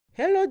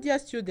Hello dear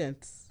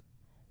students,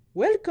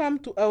 welcome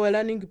to our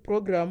learning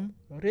program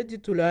Ready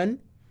to Learn,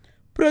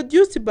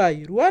 produced by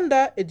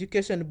Rwanda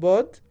Education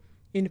Board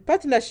in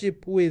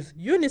partnership with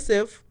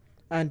UNICEF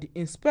and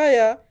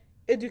Inspire,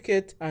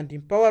 Educate and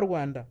Empower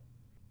Rwanda.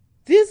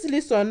 These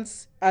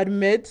lessons are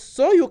made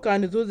so you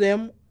can do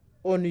them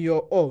on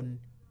your own.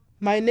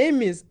 My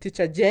name is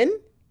Teacher Jane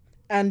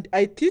and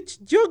I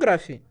teach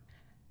geography.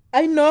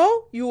 I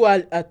know you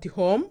are at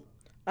home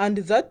and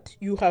that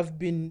you have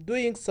been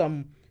doing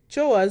some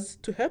chores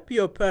to help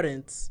your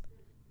parents.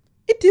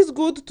 It is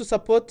good to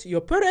support your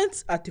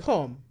parents at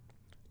home.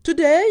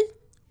 Today,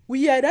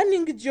 we are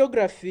learning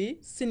Geography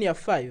Senior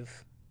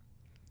 5.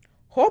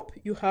 Hope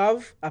you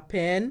have a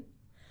pen,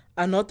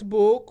 a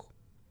notebook,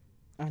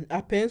 and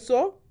a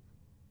pencil,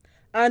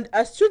 and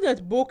a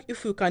student book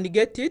if you can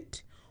get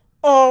it,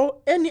 or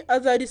any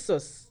other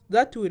resource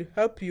that will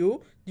help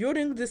you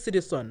during this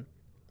lesson.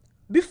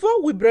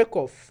 Before we break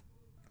off,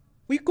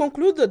 we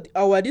concluded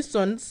our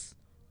lessons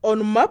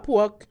on map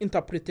work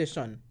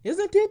interpretation,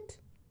 isn't it?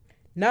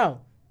 Now,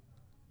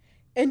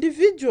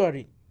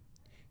 individually,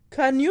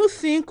 can you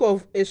think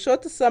of a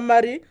short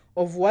summary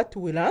of what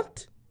we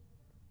learned?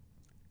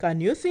 Can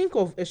you think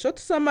of a short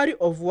summary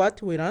of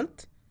what we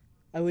learned?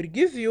 I will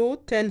give you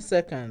 10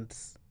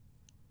 seconds.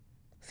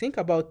 Think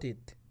about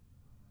it.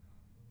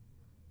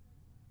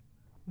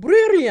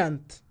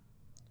 Brilliant!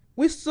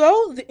 We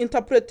saw the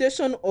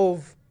interpretation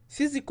of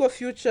physical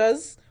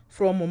features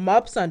from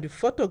maps and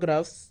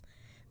photographs,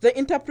 the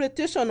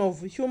interpretation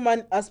of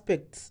human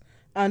aspects,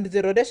 and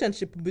the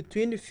relationship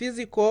between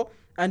physical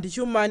and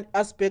human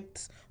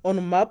aspects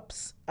on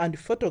maps and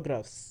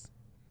photographs.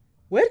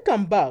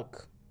 Welcome back.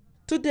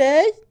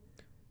 Today,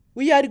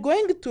 we are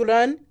going to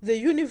learn the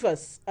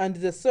universe and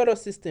the solar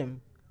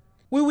system.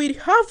 We will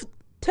have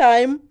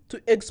time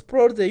to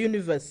explore the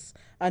universe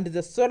and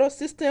the solar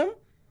system,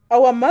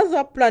 our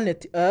mother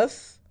planet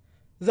Earth,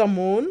 the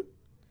moon,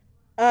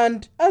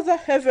 and other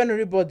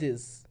heavenly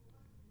bodies.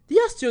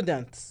 Dear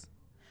students,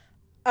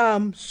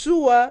 I'm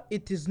sure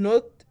it is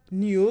not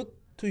new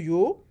to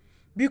you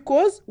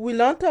because we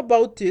learned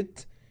about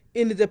it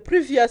in the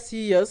previous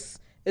years,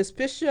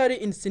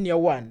 especially in Senior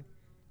 1.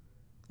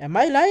 Am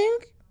I lying?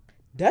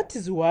 That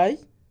is why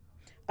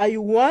I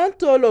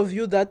want all of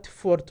you that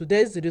for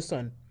today's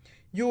lesson,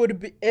 you will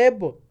be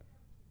able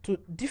to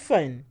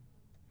define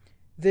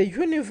the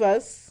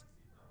universe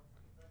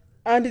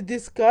and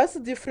discuss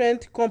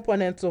different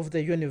components of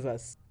the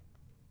universe.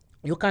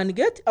 You can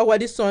get our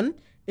lesson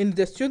in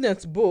the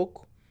student's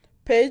book,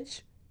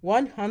 page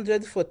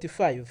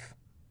 145.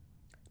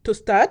 To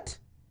start,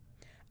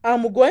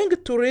 I'm going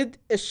to read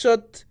a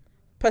short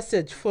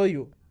passage for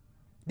you.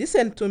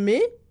 Listen to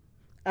me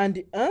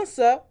and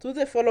answer to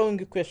the following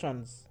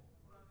questions.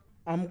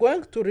 I'm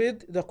going to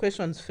read the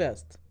questions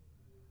first.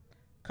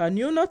 Can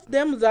you note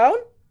them down?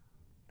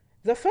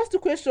 The first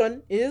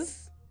question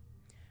is,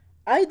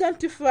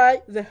 identify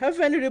the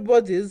heavenly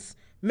bodies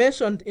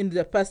mentioned in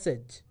the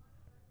passage.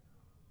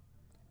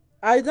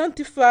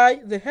 Identify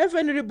the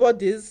heavenly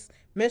bodies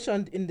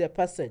mentioned in the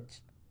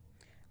passage.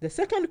 The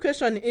second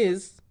question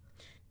is,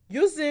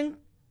 using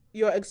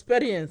your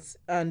experience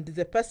and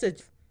the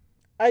passage,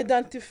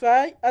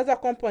 identify other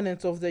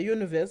components of the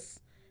universe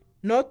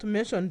not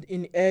mentioned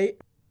in A.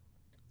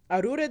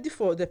 Are you ready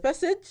for the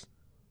passage?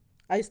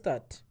 I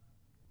start.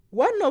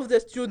 One of the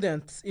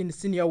students in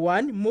Senior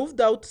 1 moved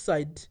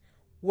outside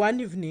one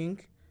evening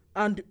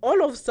and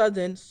all of a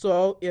sudden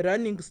saw a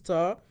running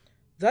star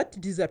that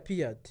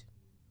disappeared.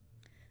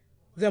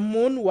 The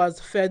moon was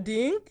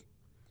fading,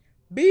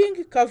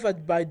 being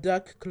covered by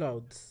dark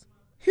clouds.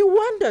 He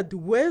wondered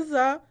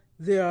whether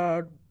there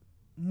are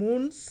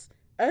moons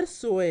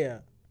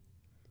elsewhere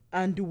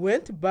and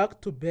went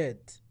back to bed.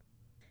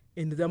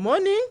 In the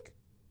morning,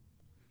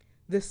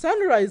 the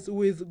sunrise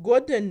with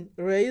golden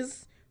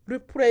rays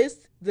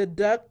replaced the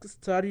dark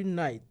starry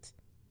night.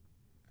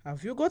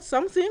 Have you got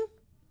something?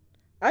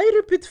 I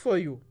repeat for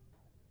you.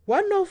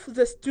 One of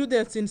the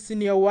students in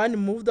Senior 1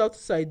 moved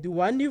outside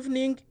one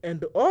evening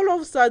and all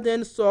of a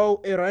sudden saw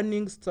a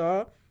running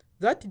star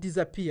that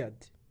disappeared.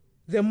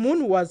 The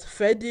moon was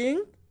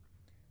fading,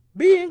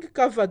 being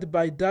covered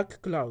by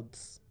dark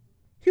clouds.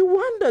 He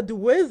wondered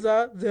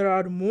whether there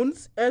are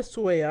moons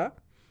elsewhere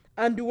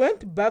and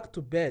went back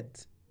to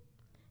bed.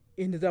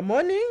 In the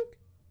morning,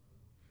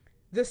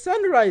 the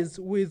sunrise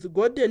with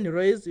golden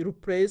rays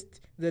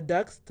replaced the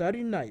dark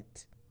starry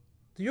night.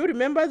 Do you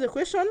remember the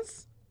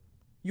questions?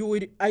 You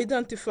will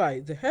identify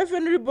the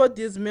heavenly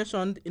bodies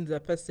mentioned in the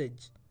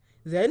passage.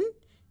 Then,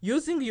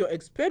 using your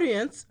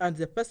experience and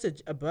the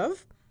passage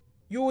above,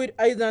 you will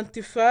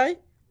identify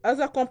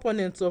other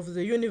components of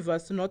the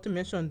universe not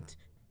mentioned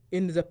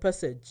in the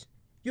passage.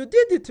 You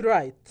did it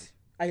right.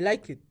 I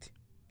like it.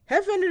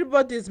 Heavenly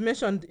bodies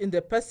mentioned in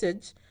the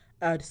passage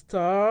are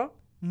star,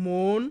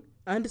 moon,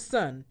 and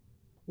sun,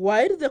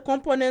 while the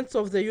components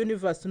of the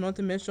universe not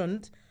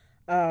mentioned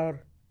are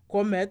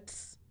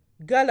comets,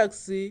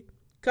 galaxy,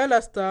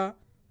 cluster,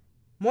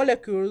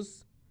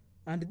 molecules,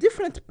 and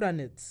different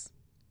planets.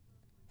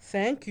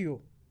 Thank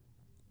you.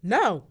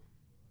 Now,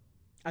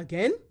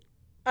 again,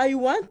 I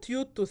want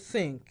you to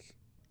think.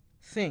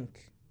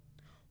 Think.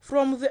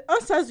 From the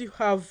answers you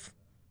have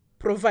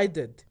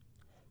provided,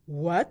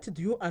 what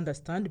do you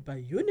understand by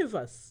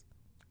universe?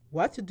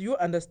 What do you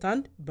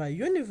understand by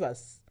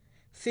universe?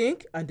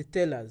 Think and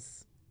tell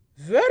us.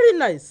 Very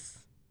nice.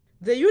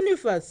 The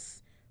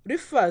universe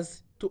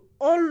refers to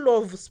all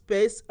of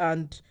space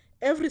and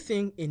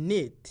everything in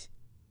it.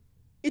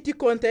 It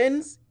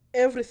contains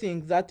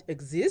everything that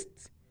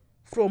exists,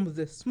 from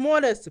the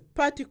smallest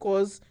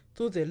particles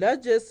to the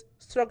largest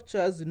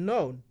structures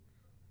known.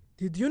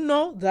 Did you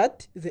know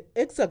that the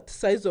exact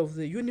size of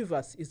the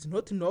universe is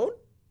not known?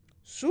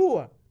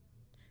 Sure,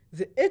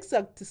 the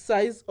exact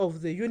size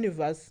of the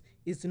universe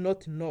is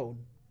not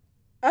known.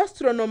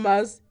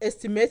 Astronomers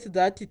estimate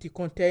that it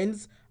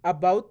contains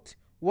about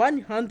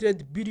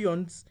 100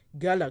 billion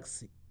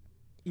galaxies.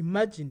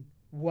 Imagine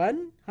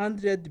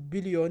 100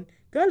 billion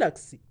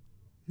galaxies.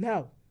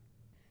 Now,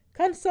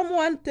 can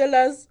someone tell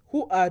us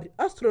who are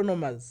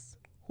astronomers?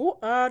 Who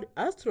are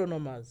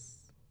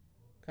astronomers?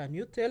 Can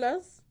you tell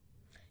us?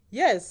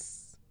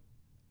 Yes,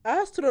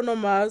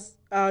 astronomers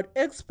are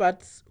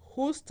experts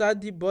who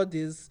study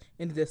bodies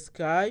in the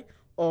sky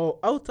or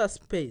outer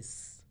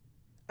space.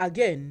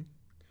 Again,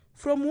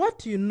 from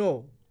what you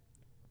know,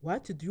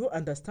 what do you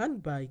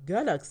understand by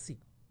galaxy?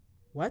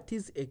 What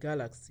is a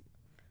galaxy?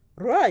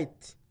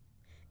 Right.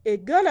 A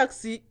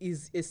galaxy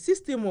is a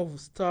system of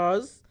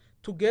stars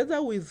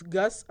together with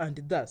gas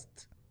and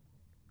dust.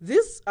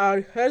 These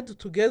are held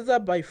together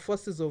by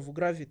forces of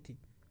gravity.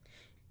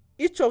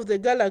 Each of the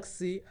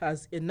galaxies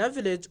has an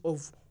average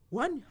of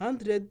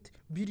 100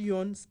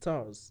 billion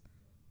stars.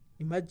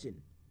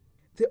 Imagine.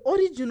 The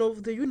origin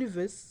of the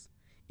universe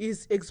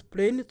is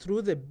explained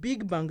through the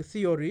Big Bang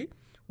Theory,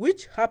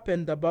 which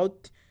happened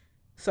about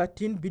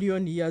 13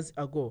 billion years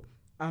ago.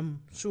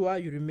 I'm sure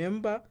you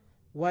remember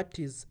what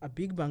is a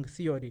Big Bang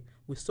Theory.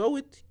 We saw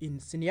it in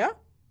Senior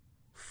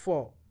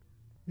 4.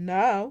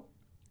 Now,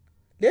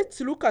 let's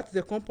look at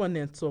the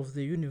components of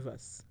the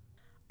universe.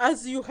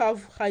 As you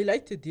have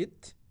highlighted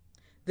it,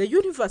 the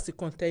universe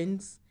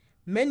contains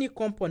many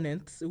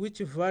components which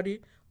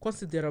vary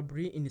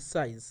considerably in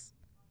size.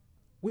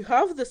 We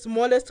have the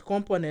smallest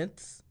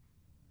components,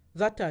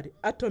 that are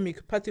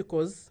atomic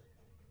particles,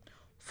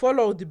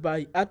 followed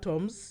by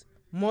atoms,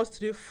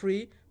 mostly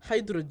free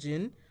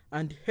hydrogen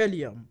and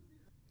helium.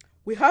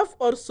 We have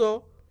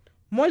also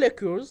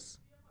molecules,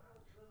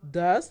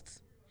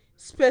 dust,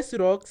 space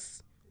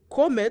rocks,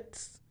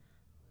 comets,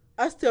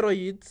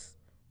 asteroids,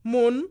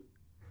 moon,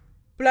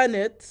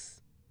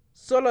 planets,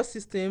 solar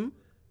system,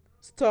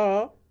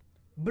 star,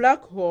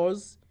 black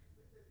holes,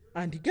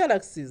 and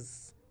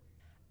galaxies.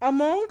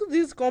 Among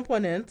these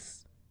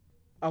components,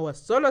 our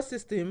solar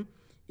system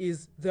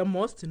is the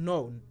most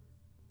known.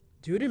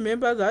 Do you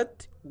remember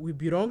that we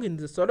belong in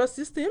the solar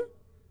system?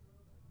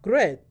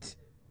 Great.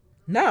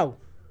 Now,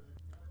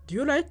 do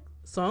you like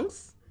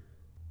songs?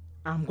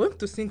 I'm going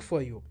to sing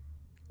for you.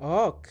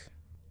 Okay.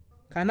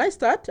 Can I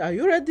start? Are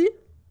you ready?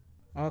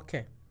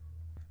 Okay.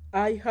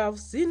 I have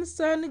seen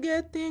sun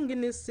getting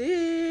in the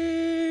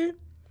sea.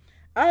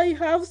 I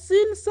have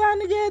seen sun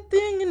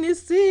getting in the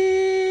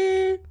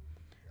sea.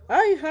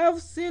 I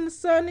have seen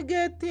sun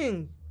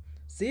getting,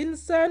 seen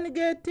sun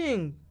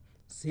getting,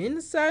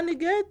 seen sun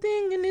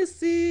getting in the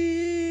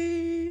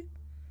sea.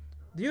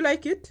 Do you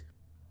like it?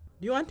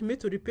 Do you want me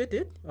to repeat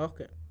it?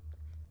 Okay.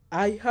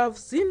 I have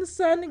seen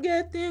sun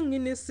getting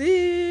in the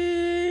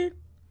sea.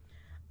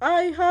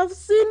 I have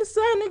seen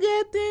sun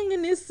getting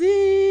in the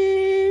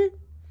sea.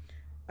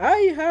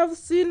 I have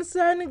seen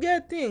sun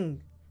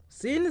getting,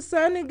 seen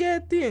sun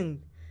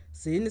getting,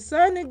 seen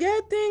sun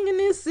getting in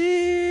the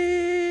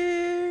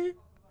sea.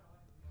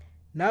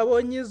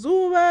 Nabonye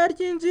izuba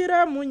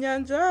ryinjira mu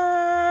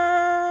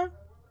nyanja.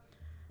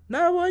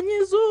 Nabonye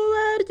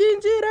izuba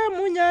ryinjira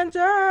mu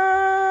nyanja.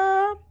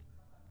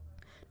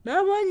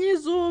 Nabonye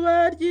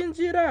izuba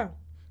ryinjira,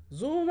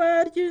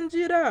 zuba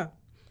ryinjira,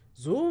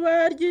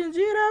 zuba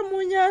ryinjira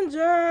mu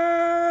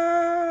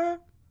nyanja.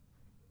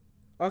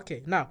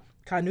 Okay, now,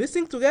 can we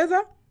sing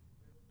together?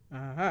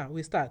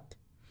 We start.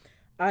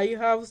 I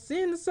have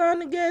seen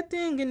sun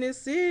getting in the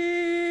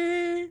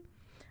sea.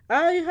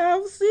 I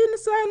have seen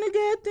sun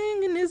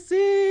getting in the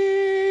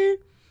sea.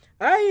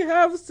 I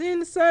have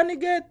seen sun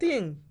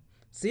getting,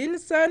 seen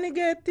sun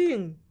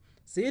getting,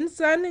 seen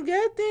sun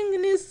getting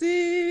in the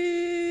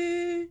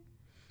sea.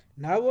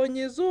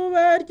 Nabonye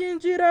izuba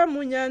ryinjira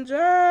mu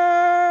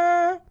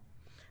nyanja.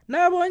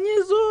 Nabonye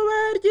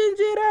izuba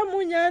ryinjira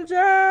mu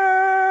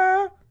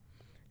nyanja.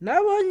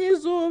 Nabonye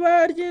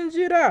izuba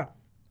ryinjira,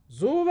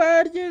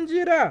 zuba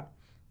ryinjira,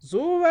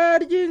 zuba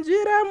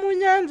ryinjira mu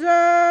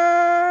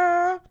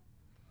nyanja.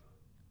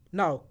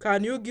 Now,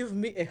 can you give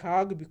me a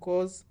hug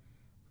because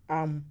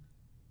I'm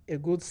a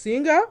good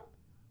singer?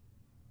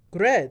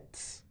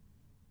 Great.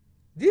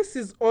 This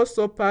is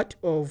also part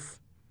of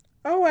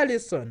our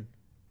lesson.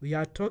 We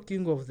are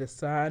talking of the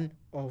sun,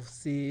 of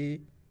sea.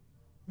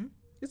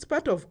 It's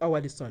part of our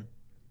lesson.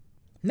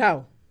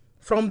 Now,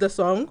 from the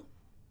song,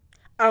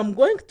 I'm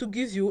going to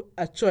give you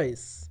a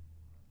choice.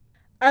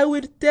 I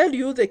will tell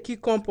you the key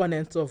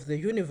components of the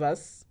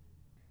universe,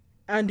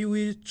 and you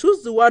will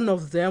choose one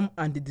of them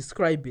and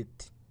describe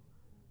it.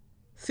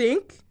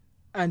 Think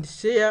and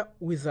share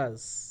with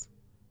us.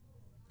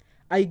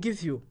 I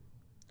give you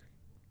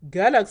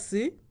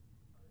galaxy,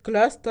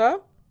 cluster,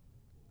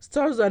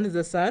 stars and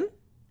the sun.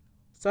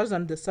 Stars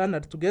and the sun are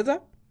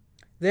together.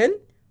 Then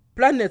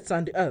planets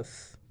and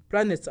Earth.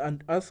 Planets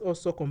and Earth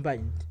also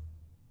combined.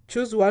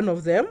 Choose one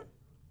of them,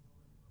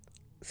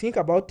 think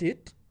about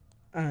it,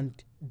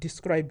 and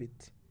describe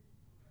it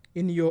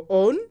in your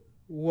own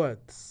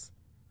words.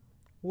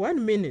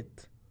 1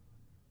 minute.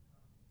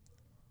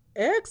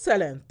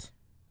 Excellent.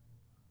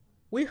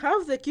 We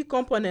have the key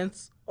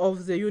components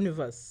of the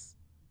universe.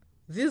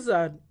 These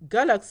are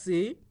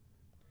galaxy,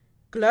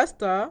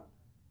 cluster,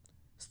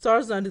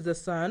 stars and the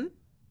sun,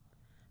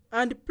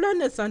 and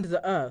planets and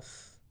the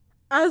earth.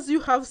 As you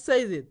have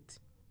said it,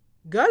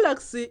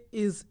 galaxy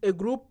is a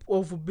group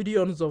of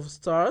billions of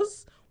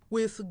stars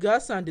with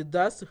gas and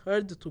dust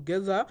held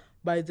together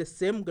by the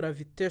same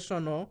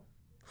gravitational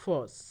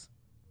force.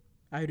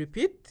 I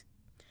repeat,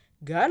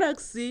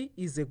 galaxy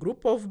is a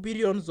group of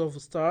billions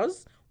of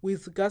stars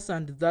with gas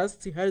and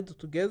dust held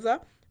together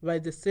by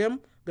the same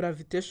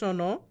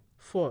gravitational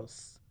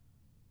force.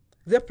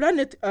 The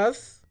planet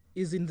Earth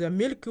is in the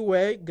Milky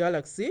Way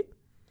galaxy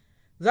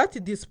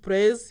that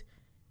displays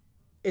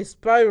a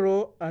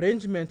spiral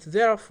arrangement,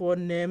 therefore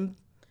named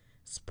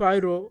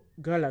spiral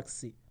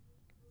galaxy.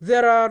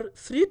 There are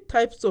 3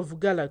 types of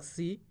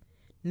galaxy,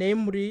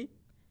 namely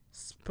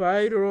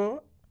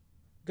spiral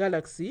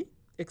galaxy,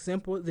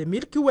 example, the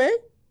Milky Way,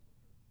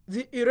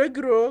 the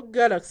irregular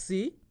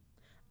galaxy,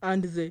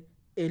 and the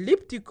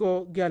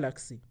elliptical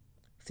galaxy.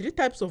 3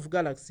 types of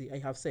galaxy, I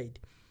have said.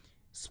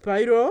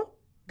 Spiral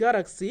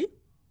galaxy,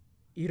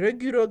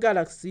 irregular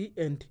galaxy,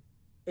 and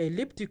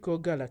elliptical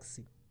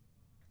galaxy.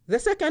 The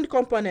second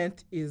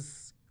component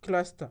is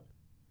cluster.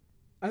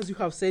 As you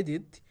have said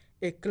it,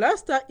 a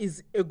cluster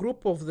is a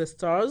group of the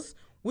stars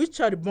which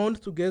are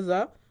bound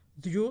together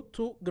due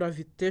to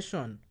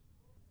gravitation.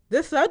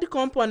 The third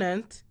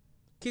component,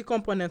 key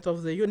component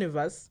of the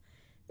universe,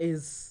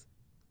 is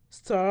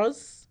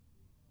stars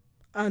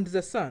and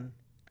the sun.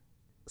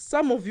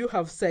 Some of you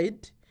have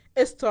said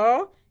a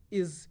star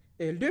is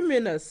a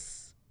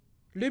luminous.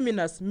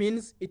 Luminous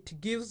means it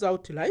gives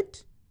out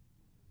light.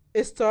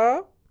 A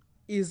star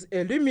is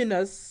a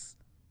luminous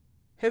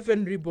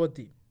heavenly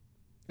body.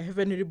 A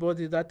heavenly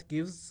body that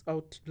gives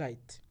out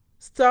light.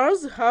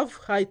 Stars have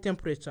high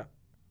temperature.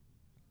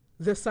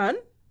 The sun,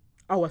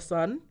 our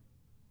sun,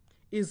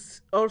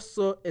 is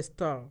also a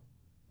star.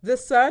 The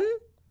sun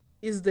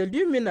is the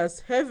luminous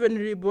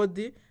heavenly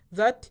body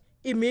that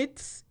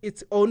emits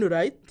its own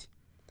light,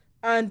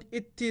 and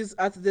it is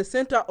at the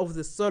center of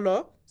the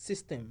solar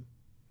system.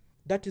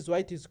 That is why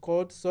it is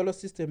called solar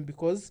system,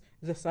 because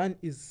the sun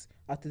is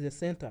at the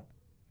center.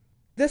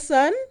 The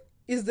sun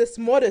is the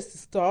smallest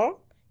star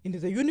in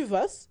the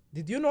universe.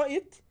 Did you know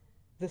it?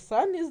 The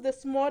sun is the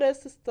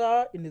smallest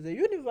star in the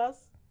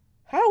universe.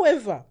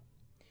 However,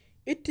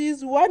 it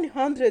is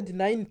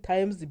 109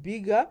 times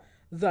bigger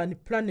than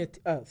planet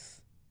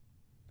Earth.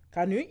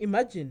 Can you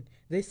imagine?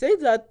 They say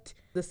that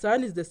the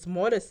sun is the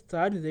smallest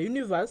star in the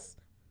universe.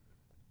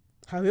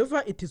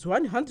 However, it is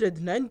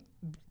 109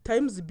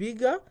 times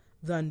bigger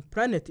than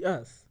planet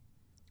Earth.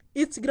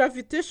 Its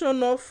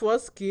gravitational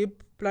force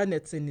keeps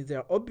planets in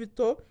their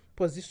orbital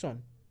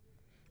position.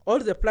 All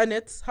the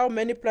planets, how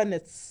many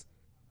planets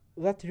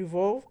that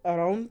revolve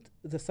around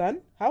the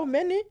sun? How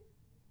many?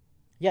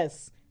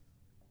 Yes,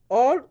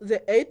 all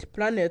the 8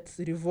 planets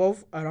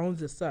revolve around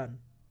the sun.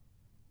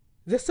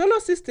 The solar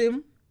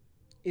system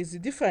is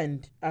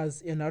defined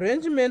as an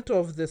arrangement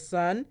of the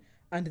sun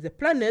and the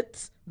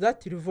planets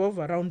that revolve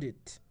around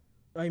it.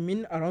 I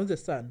mean around the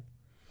sun.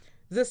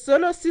 The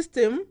solar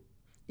system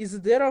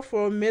is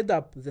therefore made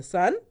up of the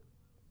sun,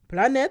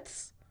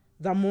 planets,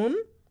 the moon,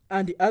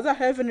 and other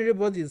heavenly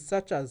bodies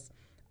such as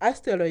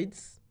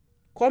asteroids,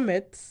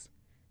 comets,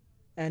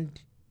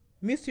 and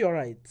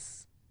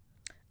meteorites.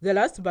 The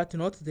last but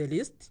not the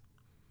least,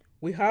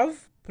 we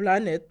have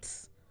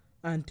planets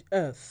and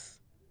Earth.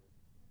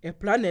 A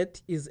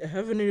planet is a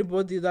heavenly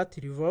body that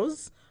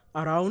revolves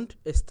around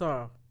a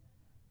star.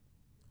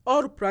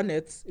 All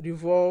planets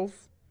revolve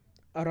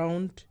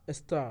around a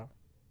star.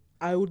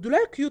 I would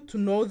like you to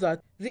know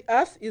that the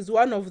Earth is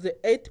one of the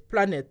 8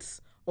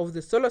 planets of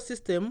the solar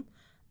system,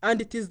 and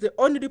it is the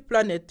only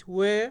planet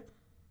where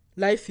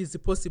life is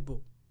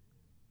possible.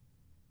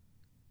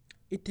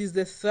 It is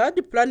the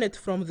 3rd planet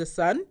from the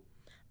sun,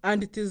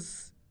 and it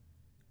is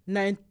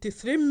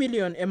 93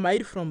 million a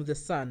mile from the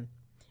sun.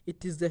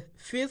 It is the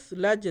 5th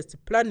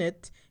largest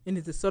planet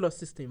in the solar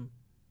system.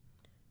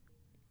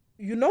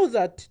 You know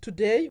that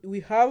today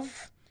we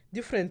have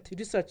different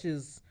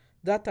researches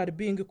that are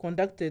being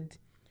conducted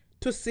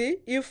to see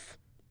if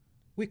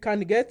we can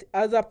get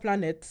other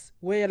planets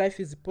where life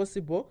is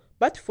possible.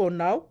 But for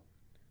now,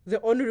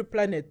 the only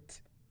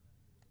planet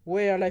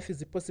where life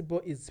is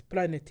possible is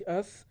planet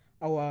Earth,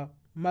 our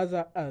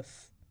Mother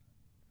Earth.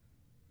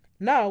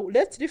 Now,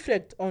 let's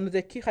reflect on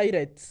the key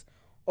highlights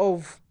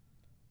of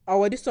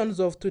our lessons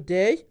of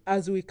today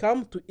as we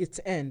come to its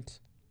end.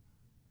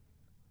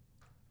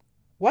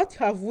 What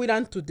have we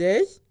learned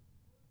today?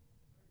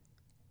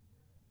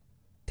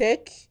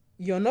 Take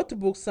your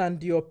notebooks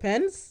and your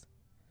pens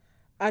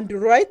and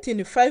write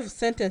in 5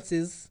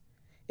 sentences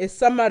a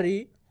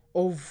summary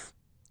of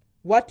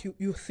what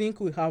you think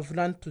we have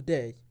learned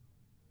today.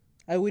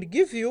 I will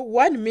give you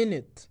 1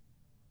 minute.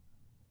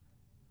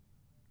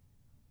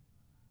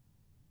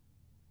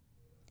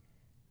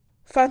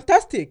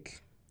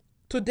 Fantastic!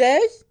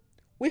 Today,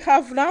 we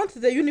have learned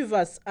the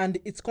universe and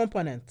its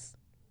components.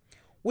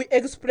 We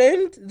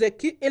explained the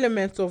key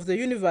elements of the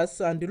universe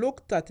and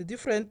looked at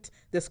different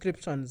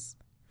descriptions.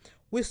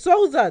 We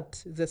saw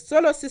that the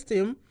solar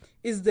system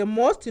is the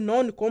most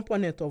known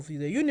component of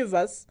the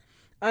universe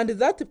and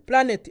that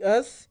planet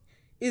Earth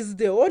is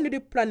the only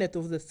planet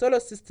of the solar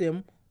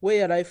system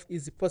where life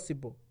is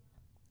possible.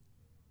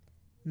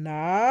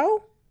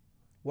 Now,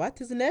 what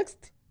is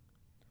next?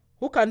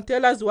 Who can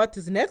tell us what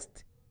is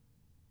next?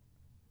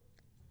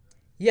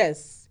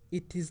 Yes,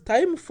 it is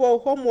time for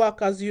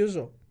homework as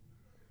usual.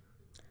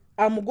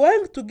 I'm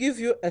going to give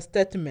you a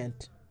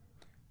statement.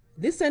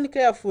 Listen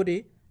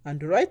carefully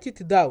and write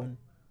it down.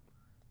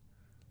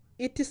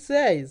 It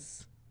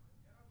says,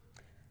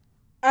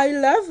 I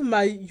love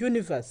my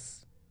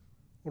universe.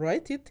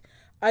 Write it.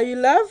 I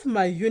love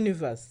my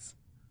universe.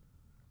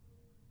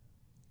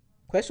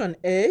 Question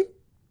A.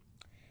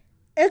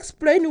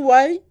 Explain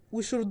why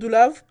we should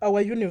love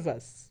our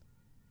universe.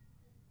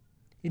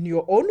 In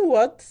your own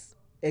words,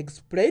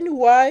 explain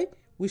why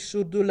we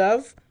should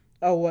love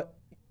our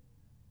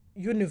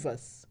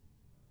universe.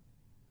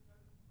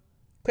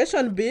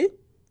 Question B.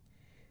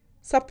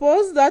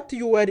 Suppose that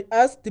you were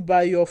asked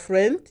by your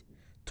friend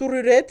to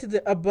relate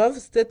the above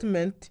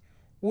statement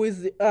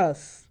with the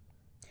earth.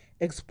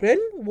 Explain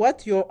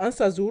what your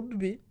answers would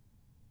be.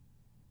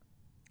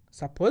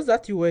 Suppose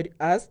that you were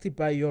asked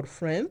by your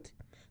friend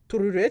to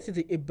relate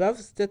the above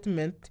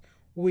statement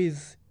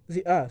with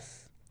the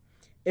earth.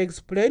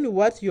 Explain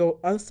what your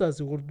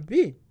answers would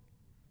be.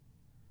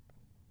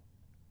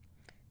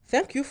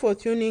 Thank you for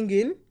tuning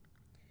in.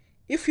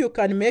 If you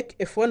can make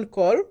a phone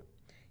call,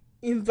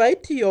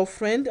 invite your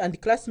friend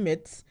and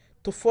classmates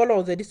to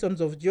follow the lessons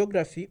of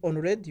geography on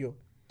radio.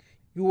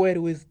 You were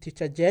with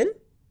Teacher Jen.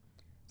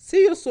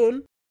 See you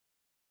soon.